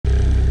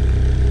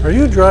Are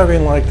you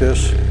driving like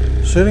this,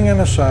 sitting on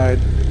the side,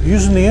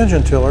 using the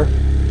engine tiller,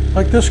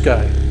 like this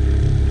guy?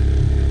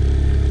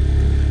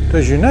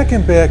 Does your neck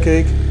and back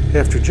ache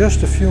after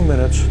just a few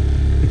minutes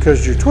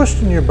because you're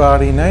twisting your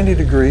body 90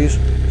 degrees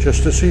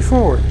just to see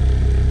forward?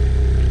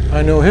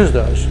 I know his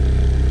does.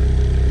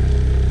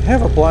 You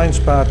have a blind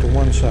spot to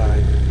one side,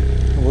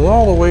 and with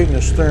all the weight in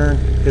the stern,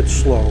 it's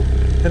slow,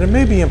 and it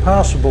may be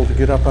impossible to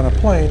get up on a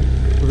plane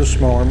with a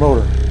smaller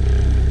motor.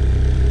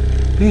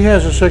 He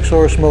has a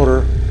 6-horse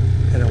motor,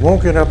 and it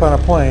won't get up on a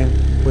plane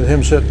with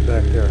him sitting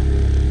back there.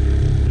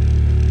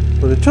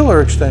 With a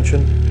tiller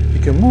extension,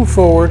 you can move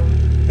forward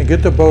and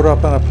get the boat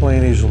up on a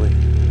plane easily.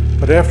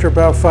 But after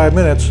about 5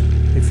 minutes,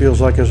 he feels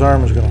like his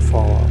arm is going to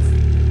fall off.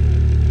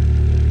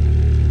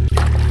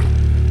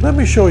 Let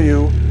me show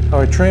you how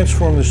I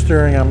transform the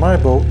steering on my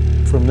boat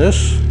from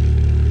this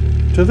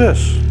to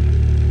this.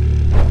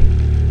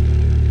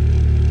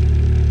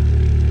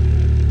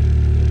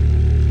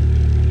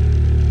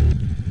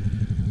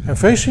 I'm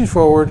facing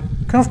forward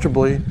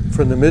comfortably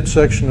from the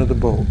midsection of the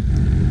boat.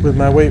 With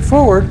my weight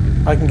forward,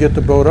 I can get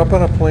the boat up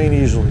on a plane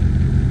easily.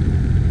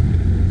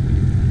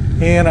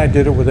 And I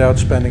did it without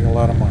spending a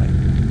lot of money.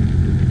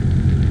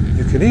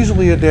 You can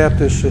easily adapt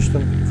this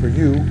system for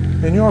you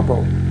and your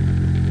boat.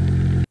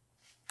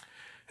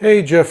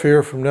 Hey, Jeff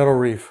here from Nettle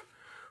Reef,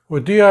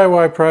 with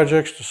DIY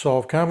projects to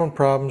solve common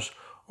problems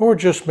or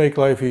just make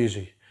life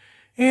easy,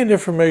 and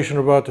information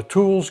about the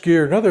tools,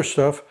 gear, and other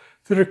stuff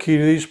that are key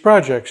to these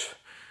projects.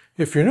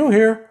 If you're new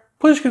here,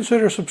 please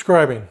consider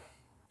subscribing.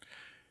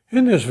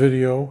 In this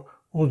video,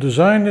 we'll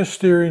design this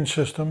steering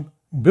system,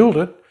 build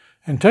it,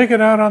 and take it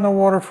out on the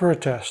water for a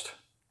test.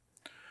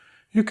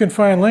 You can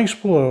find links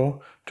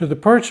below to the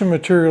parts and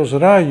materials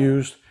that I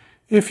used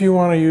if you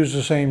want to use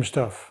the same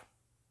stuff.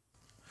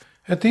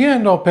 At the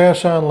end, I'll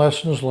pass on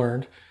lessons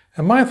learned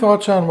and my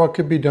thoughts on what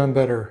could be done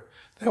better.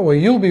 That way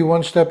you'll be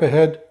one step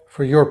ahead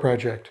for your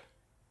project.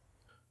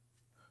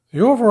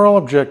 The overall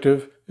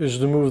objective is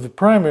to move the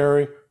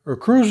primary or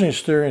cruising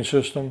steering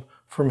system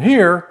from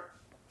here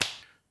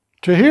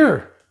to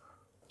here,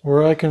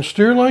 where I can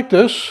steer like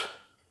this,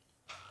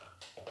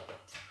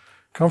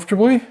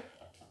 comfortably,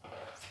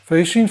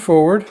 facing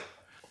forward,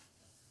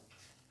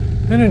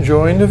 and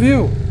enjoying the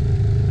view.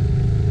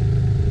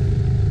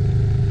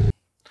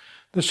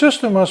 The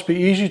system must be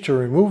easy to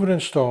remove and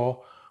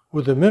install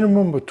with a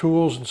minimum of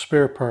tools and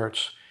spare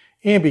parts,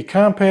 and be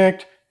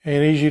compact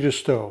and easy to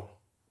stow.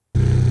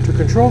 To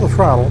control the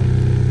throttle,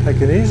 I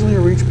can easily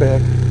reach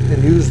back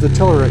and use the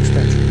tiller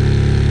extension.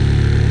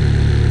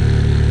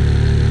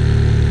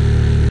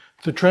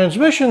 The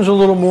transmission's a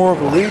little more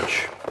of a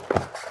reach,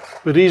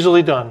 but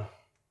easily done.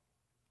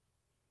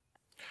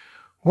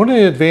 One of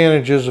the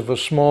advantages of a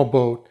small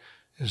boat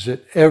is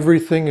that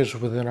everything is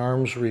within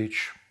arm's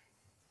reach.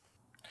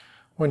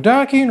 When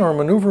docking or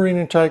maneuvering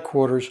in tight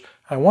quarters,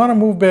 I want to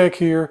move back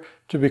here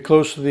to be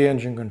close to the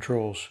engine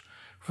controls.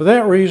 For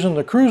that reason,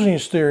 the cruising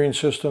steering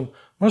system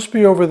must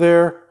be over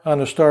there on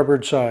the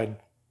starboard side.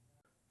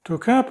 To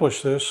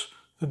accomplish this,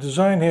 the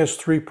design has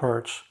 3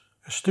 parts: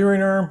 a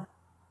steering arm,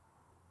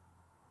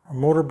 a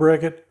motor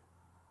bracket,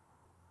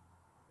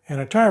 and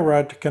a tie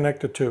rod to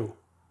connect the two.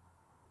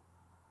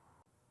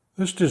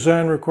 This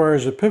design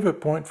requires a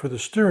pivot point for the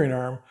steering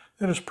arm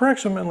that is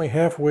approximately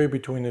halfway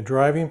between the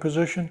driving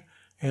position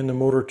and the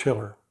motor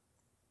tiller.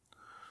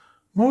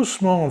 Most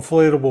small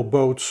inflatable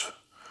boats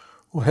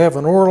will have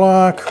an oar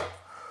lock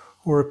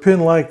or a pin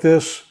like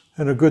this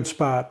in a good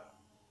spot.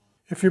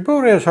 If your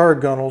boat has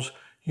hard gunnels,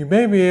 you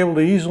may be able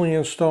to easily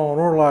install an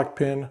oar lock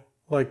pin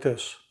like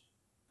this.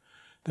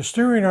 The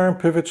steering arm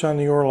pivots on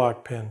the oar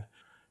lock pin.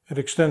 It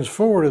extends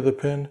forward of the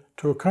pin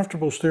to a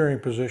comfortable steering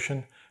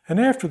position and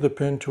after the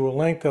pin to a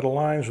length that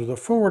aligns with the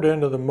forward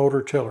end of the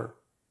motor tiller.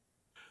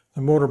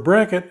 The motor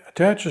bracket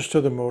attaches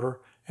to the motor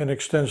and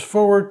extends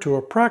forward to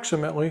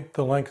approximately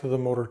the length of the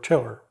motor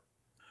tiller.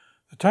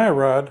 The tie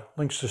rod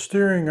links the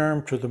steering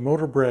arm to the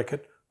motor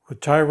bracket with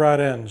tie rod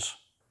ends.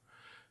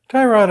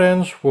 Tie rod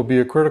ends will be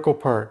a critical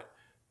part.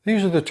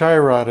 These are the tie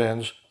rod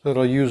ends that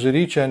I'll use at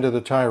each end of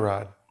the tie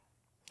rod.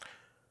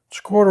 It's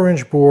a 1/4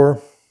 inch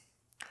bore.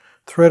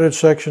 Threaded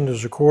section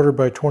is a 1/4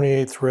 by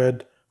 28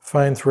 thread,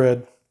 fine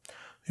thread.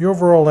 The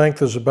overall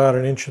length is about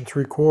 1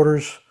 3/4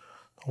 inches.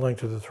 The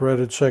length of the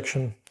threaded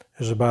section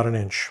is about 1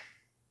 inch.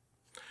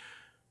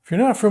 If you're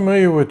not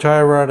familiar with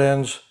tie rod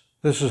ends,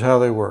 this is how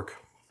they work.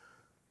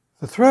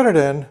 The threaded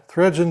end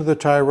threads into the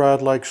tie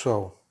rod like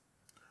so.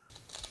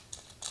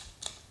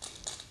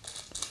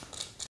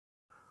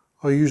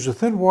 I'll use a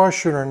thin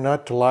washer or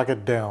nut to lock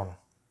it down.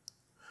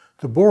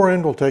 The bore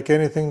end will take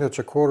anything that's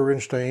a 1/4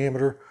 inch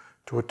diameter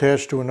to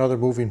attach to another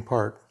moving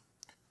part.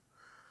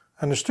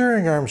 On the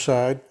steering arm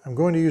side, I'm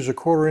going to use a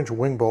 1/4 inch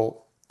wing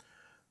bolt.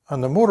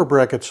 On the motor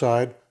bracket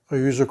side, I'll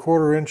use a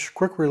 1/4 inch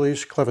quick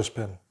release clevis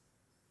pin.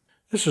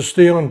 This is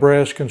steel and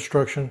brass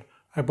construction.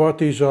 I bought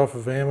these off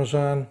of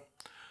Amazon.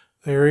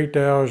 They are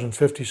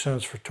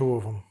 $8.50 for 2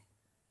 of them.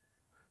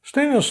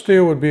 Stainless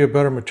steel would be a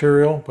better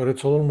material, but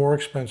it's a little more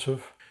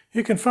expensive.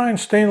 You can find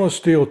stainless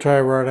steel tie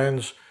rod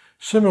ends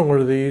similar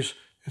to these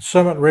at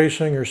Summit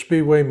Racing or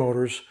Speedway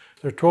Motors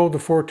They're $12 to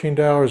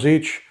 $14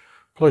 each,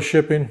 plus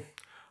shipping.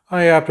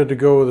 I opted to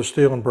go with the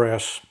steel and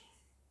brass.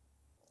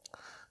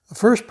 The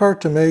first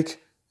part to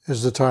make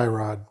is the tie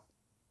rod.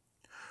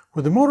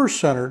 With the motor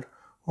centered,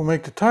 we'll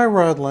make the tie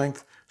rod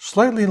length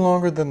slightly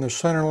longer than the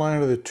center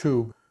line of the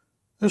tube.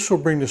 This will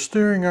bring the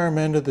steering arm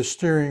end of the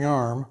steering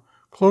arm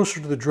closer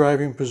to the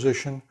driving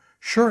position,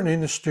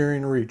 shortening the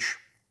steering reach.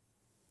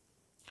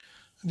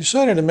 I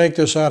decided to make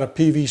this out of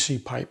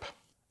PVC pipe.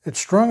 It's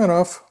strong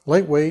enough,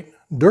 lightweight,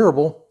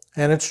 durable,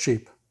 and it's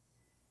cheap.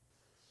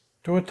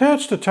 To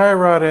attach the tie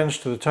rod ends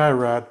to the tie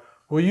rod,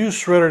 we'll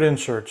use threaded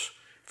inserts.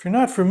 If you're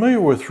not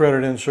familiar with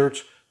threaded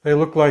inserts, they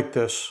look like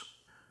this.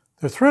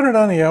 They're threaded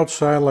on the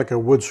outside like a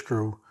wood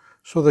screw,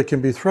 so they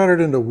can be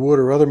threaded into wood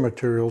or other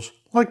materials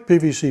like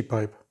PVC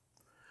pipe.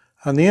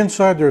 On the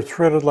inside, they're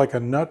threaded like a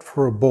nut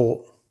for a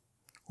bolt,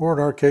 or in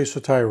our case,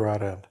 a tie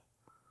rod end.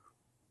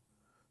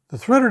 The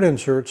threaded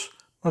inserts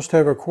must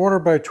have a 1/4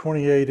 by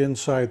 28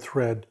 inside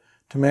thread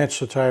to match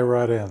the tie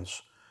rod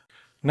ends,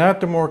 not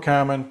the more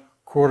common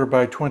 1/4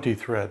 by 20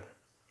 thread.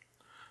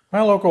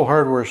 My local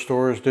hardware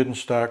stores didn't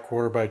stock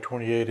 1/4 by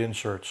 28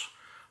 inserts.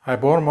 I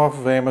bought them off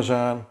of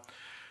Amazon.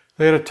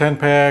 They had a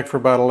 10-pack for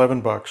about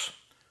 11 bucks.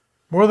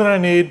 More than I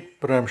need,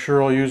 but I'm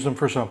sure I'll use them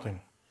for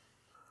something.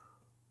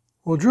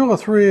 We'll drill a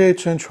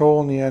 3/8 inch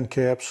hole in the end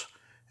caps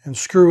and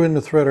screw in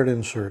the threaded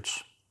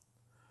inserts.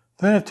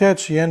 Then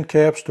attach the end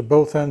caps to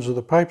both ends of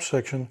the pipe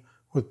section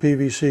with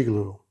PVC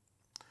glue.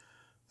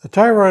 The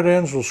tie rod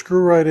ends will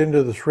screw right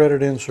into the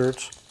threaded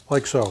inserts,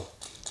 like so.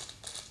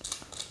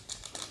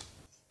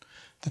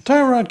 The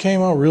tie rod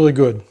came out really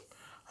good.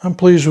 I'm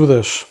pleased with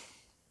this.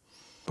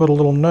 Put a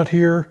little nut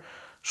here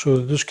so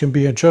that this can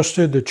be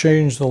adjusted to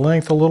change the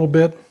length a little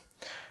bit,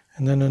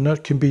 and then the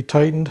nut can be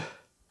tightened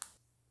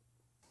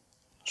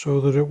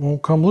so that it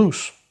won't come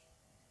loose.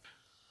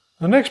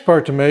 The next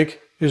part to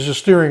make is the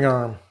steering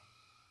arm.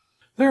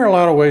 There are a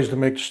lot of ways to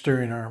make the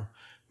steering arm.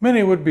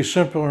 Many would be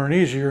simpler and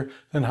easier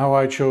than how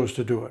I chose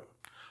to do it.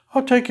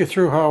 I'll take you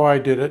through how I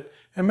did it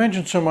and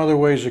mention some other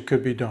ways it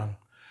could be done.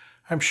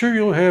 I'm sure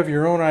you'll have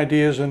your own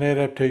ideas and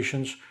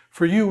adaptations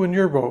for you and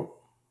your boat.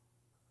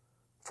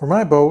 For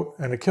my boat,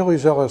 an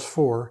Achilles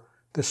LS4,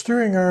 the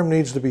steering arm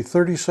needs to be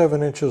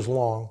 37 inches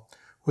long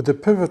with the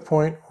pivot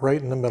point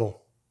right in the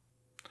middle.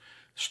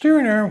 The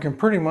steering arm can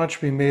pretty much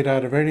be made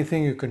out of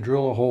anything you can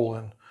drill a hole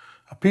in.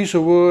 A piece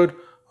of wood,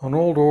 an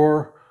old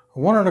oar, a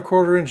 1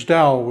 1/4 inch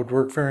dowel would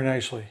work very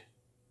nicely.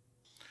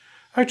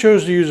 I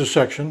chose to use a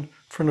section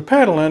from the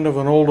paddle end of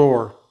an old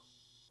oar.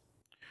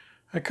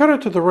 I cut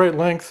it to the right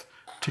length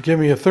to give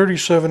me a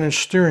 37 inch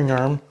steering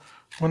arm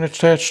when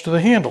attached to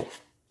the handle.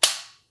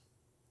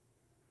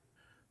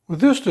 With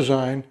this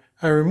design,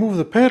 I remove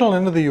the paddle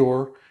end of the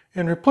oar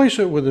and replace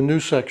it with a new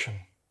section.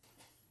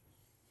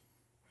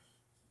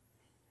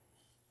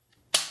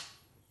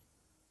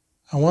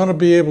 I want to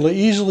be able to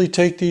easily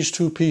take these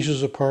two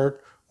pieces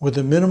apart with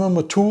a minimum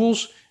of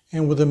tools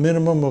and with a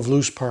minimum of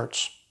loose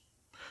parts.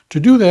 To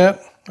do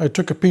that, I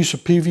took a piece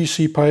of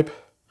PVC pipe,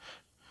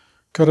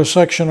 cut a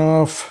section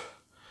off,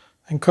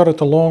 and cut it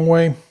the long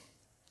way.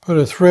 Put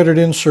a threaded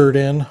insert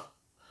in.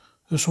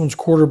 This one's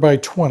 1/4 by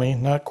 20,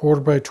 not 1/4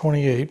 by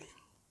 28.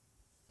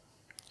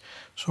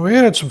 So I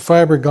added some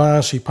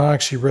fiberglass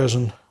epoxy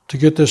resin to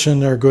get this in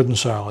there good and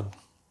solid.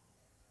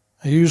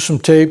 I used some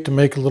tape to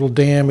make a little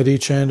dam at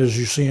each end as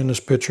you see in this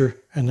picture,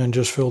 and then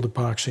just filled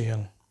epoxy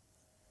in.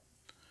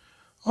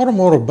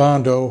 Automotive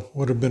Bondo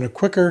would have been a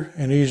quicker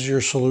and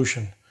easier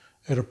solution.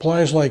 It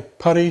applies like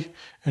putty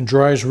and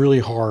dries really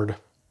hard.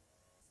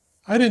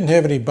 I didn't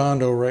have any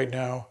Bondo right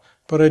now,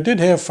 but I did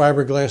have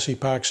fiberglass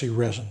epoxy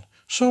resin,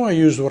 so I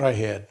used what I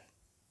had.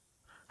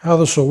 How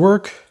this will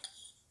work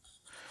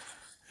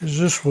is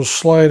this will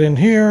slide in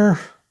here,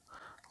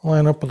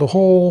 line up with the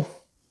hole,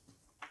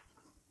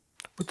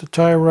 put the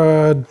tie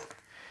rod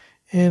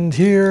end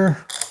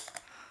here,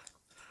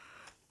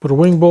 put a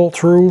wing bolt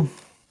through,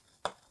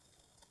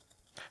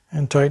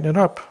 and tighten it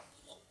up.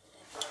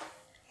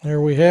 There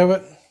we have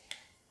it.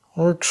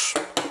 Works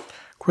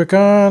quick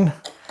on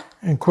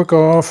and quick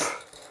off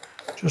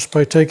just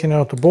by taking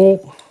out the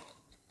bolt.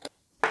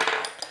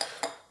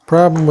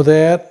 Problem with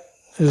that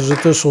is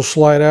that this will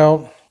slide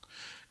out.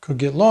 Could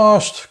get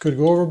lost, could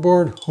go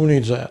overboard. Who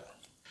needs that?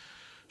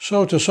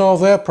 So to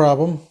solve that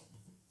problem,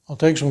 I'll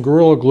take some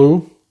Gorilla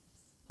Glue,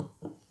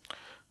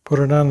 put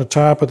it on the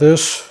top of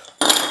this,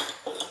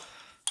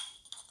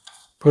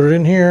 put it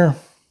in here,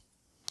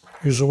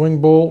 use a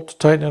wing bolt to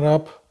tighten it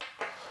up,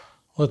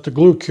 let the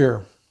glue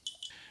cure.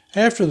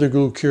 After the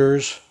glue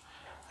cures,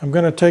 I'm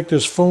going to take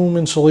this foam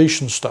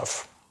insulation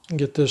stuff and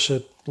get this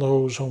at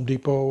Lowe's, Home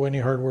Depot, any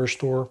hardware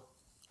store,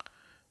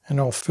 and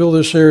I'll fill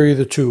this area of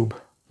the tube.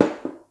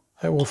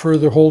 That will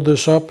further hold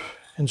this up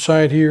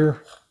inside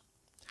here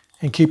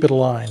and keep it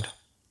aligned.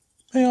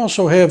 May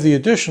also have the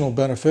additional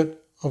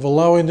benefit of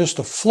allowing this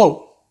to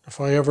float if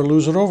I ever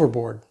lose it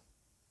overboard.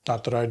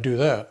 Not that I'd do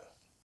that.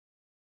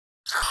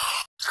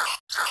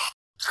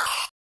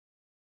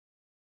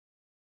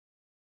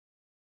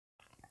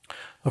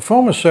 The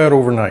foam is sat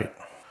overnight.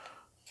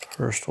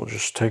 First we'll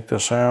just take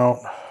this out.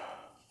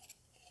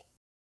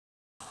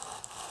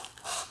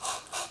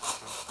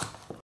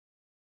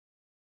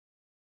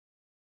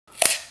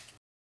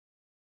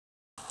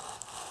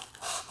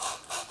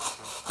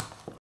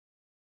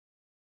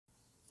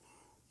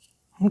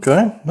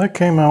 Okay, that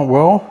came out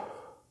well.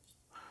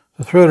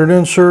 The threaded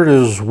insert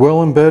is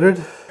well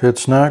embedded.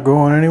 It's not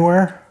going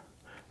anywhere,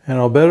 and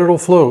I'll bet it'll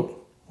float.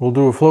 We'll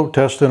do a float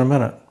test in a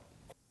minute.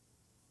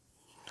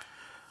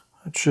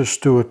 Let's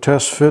just do a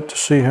test fit to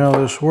see how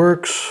this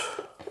works.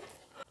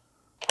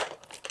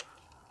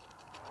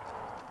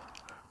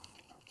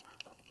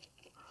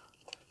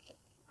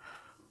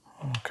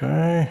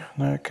 Okay,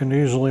 that can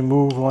easily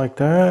move like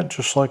that,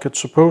 just like it's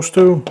supposed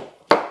to.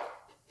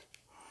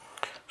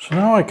 So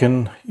now I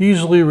can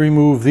easily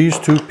remove these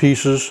two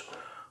pieces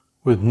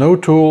with no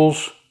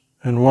tools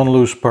and one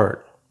loose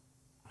part.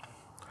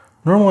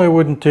 Normally I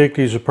wouldn't take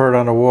these apart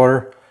on the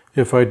water.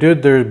 If I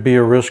did, there'd be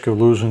a risk of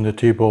losing the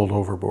T-bolt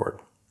overboard.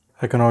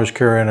 I can always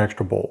carry an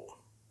extra bolt.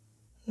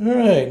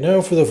 Alright,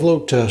 now for the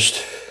float test.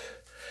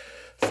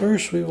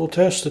 First we will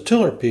test the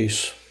tiller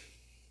piece.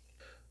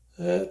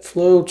 That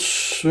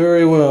floats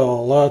very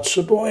well. Lots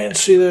of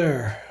buoyancy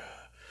there.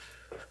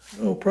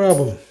 No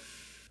problem.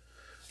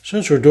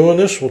 Since we're doing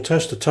this, we'll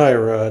test the tie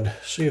rod.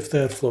 See if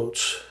that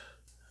floats.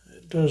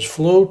 It does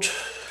float.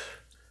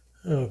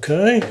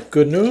 Okay,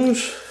 good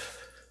news.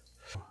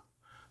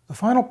 The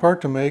final part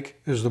to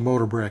make is the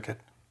motor bracket.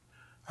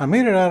 I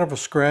made it out of a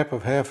scrap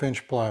of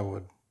 1/2-inch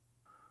plywood.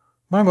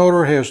 My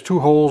motor has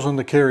 2 holes in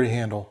the carry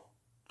handle.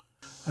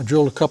 I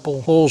drilled a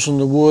couple holes in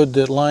the wood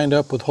that lined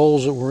up with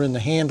holes that were in the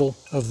handle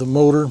of the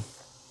motor.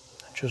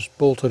 Just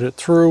bolted it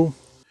through.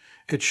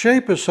 Its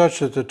shape is such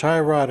that the tie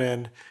rod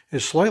end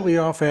is slightly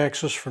off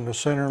axis from the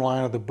center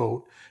line of the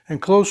boat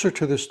and closer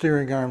to the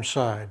steering arm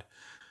side.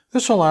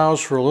 This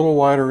allows for a little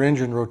wider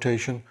engine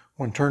rotation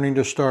when turning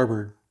to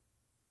starboard.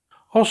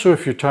 Also,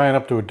 if you're tying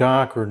up to a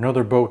dock or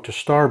another boat to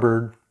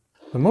starboard,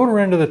 the motor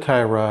end of the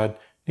tie rod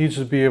needs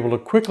to be able to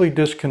quickly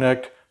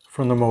disconnect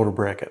from the motor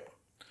bracket.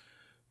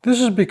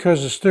 This is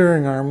because the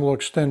steering arm will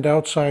extend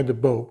outside the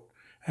boat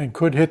and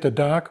could hit the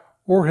dock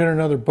or hit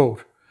another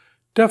boat.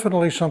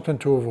 Definitely something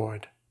to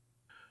avoid.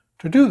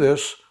 To do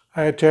this,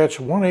 I attach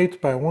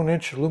 1/8 by 1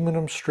 inch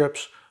aluminum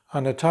strips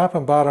on the top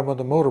and bottom of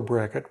the motor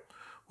bracket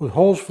with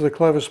holes for the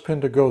clevis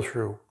pin to go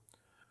through.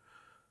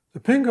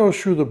 The pin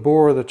goes through the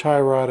bore of the tie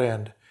rod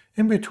end,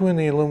 in between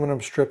the aluminum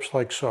strips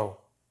like so.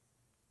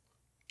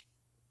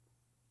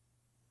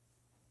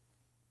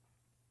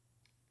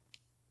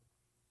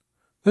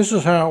 This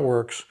is how it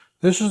works.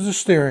 This is the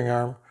steering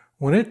arm.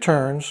 When it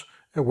turns,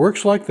 it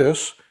works like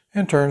this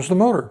and turns the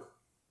motor.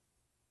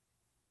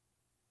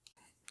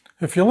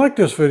 If you like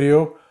this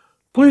video,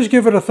 please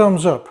give it a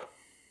thumbs up.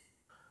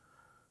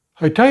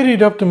 I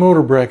tidied up the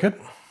motor bracket,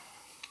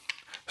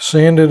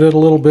 sanded it a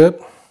little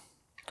bit,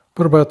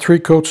 put about 3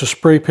 coats of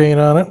spray paint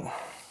on it.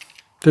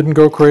 Didn't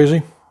go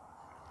crazy.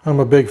 I'm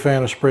a big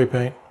fan of spray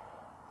paint.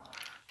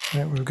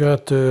 Right, we've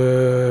got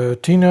the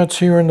T-nuts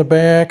here in the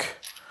back,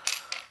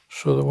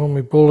 so that when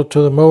we bolt it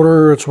to the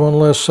motor, it's one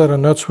less set of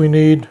nuts we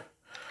need.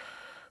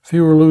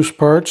 Fewer loose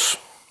parts.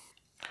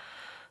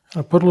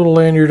 I put a little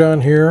lanyard on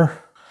here.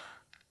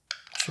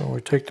 So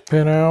we take the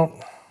pin out.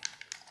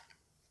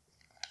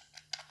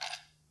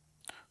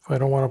 If I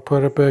don't want to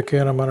put it back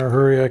in, I'm in a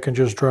hurry, I can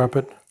just drop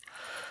it.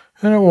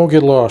 And it won't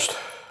get lost.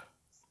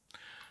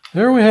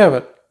 There we have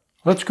it.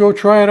 Let's go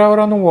try it out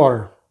on the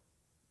water.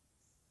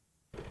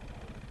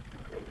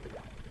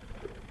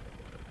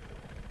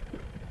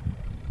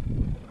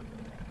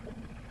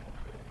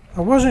 I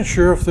wasn't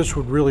sure if this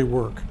would really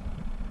work.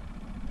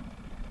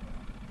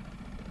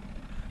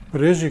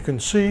 But as you can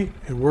see,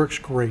 it works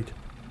great.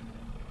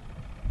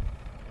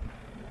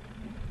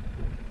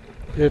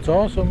 It's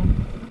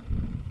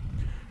awesome.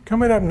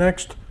 Coming up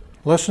next,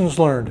 lessons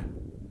learned.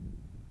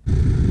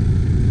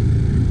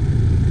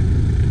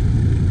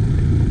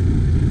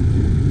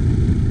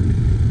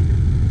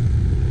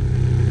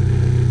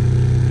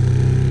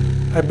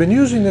 I've been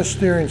using this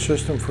steering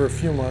system for a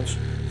few months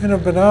and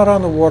have been out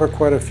on the water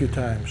quite a few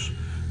times.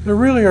 There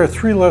really are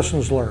 3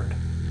 lessons learned.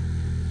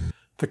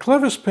 The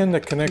clevis pin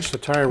that connects the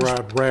tie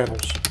rod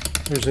rattles.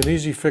 There's an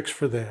easy fix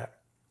for that.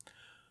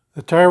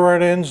 The tie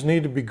rod ends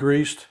need to be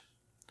greased,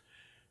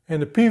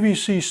 and the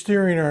PVC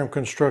steering arm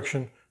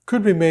construction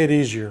could be made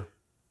easier.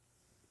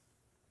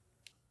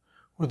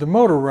 With the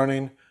motor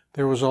running,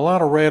 there was a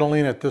lot of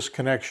rattling at this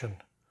connection.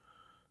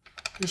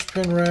 This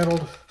pin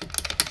rattled,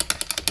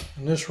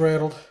 and this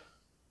rattled.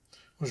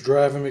 It was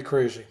driving me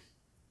crazy.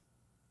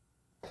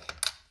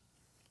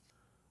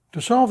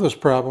 To solve this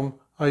problem,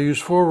 I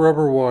used 4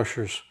 rubber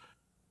washers.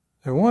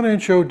 They're 1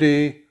 inch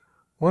OD,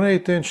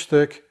 1/8 inch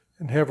thick,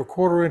 and have a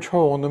 1/4 inch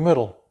hole in the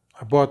middle.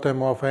 I bought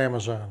them off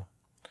Amazon.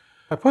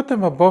 I put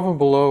them above and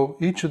below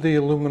each of the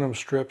aluminum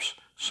strips,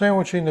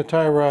 sandwiching the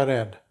tie rod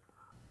end.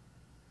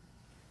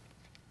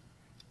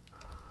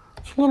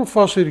 It's a little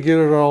fussy to get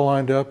it all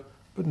lined up,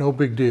 but no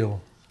big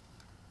deal.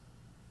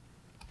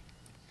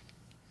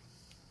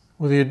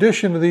 With the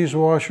addition of these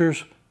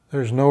washers,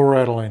 there's no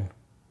rattling.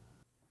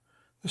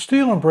 The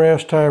steel and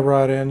brass tie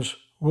rod ends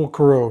will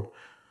corrode.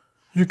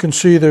 You can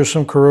see there's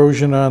some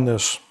corrosion on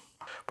this,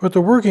 but the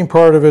working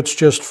part of it's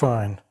just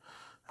fine.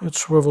 It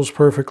swivels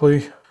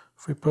perfectly.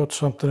 If we put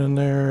something in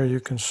there, you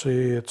can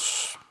see it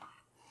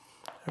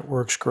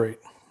works great.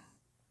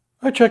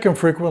 I check them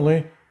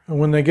frequently, and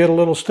when they get a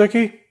little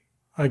sticky,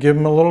 I give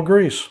them a little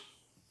grease.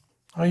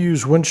 I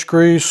use winch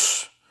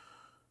grease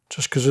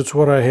just because it's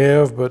what I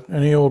have, but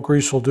any old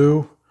grease will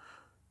do.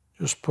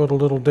 Just put a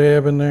little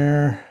dab in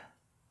there,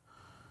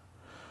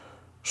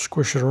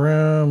 squish it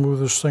around, move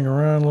this thing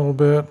around a little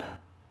bit,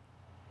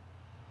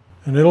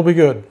 and it'll be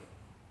good.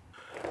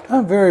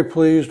 I'm very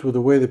pleased with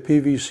the way the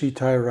PVC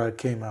tie rod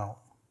came out.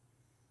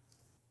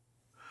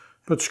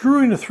 But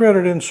screwing the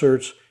threaded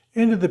inserts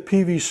into the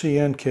PVC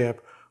end cap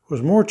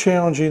was more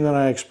challenging than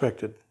I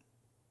expected.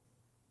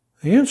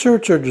 The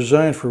inserts are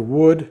designed for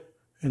wood,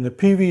 and the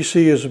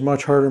PVC is a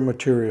much harder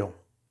material.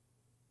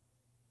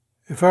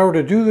 If I were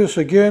to do this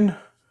again,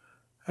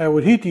 I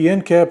would heat the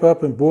end cap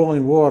up in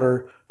boiling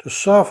water to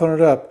soften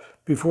it up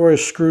before I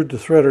screwed the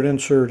threaded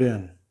insert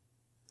in.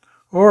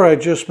 Or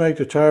I'd just make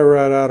the tie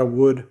rod out of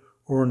wood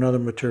or another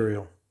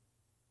material.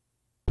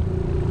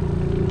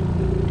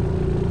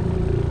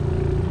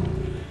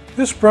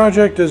 This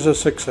project is a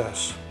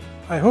success.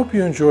 I hope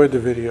you enjoyed the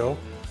video.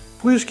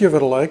 Please give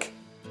it a like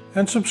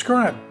and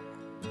subscribe.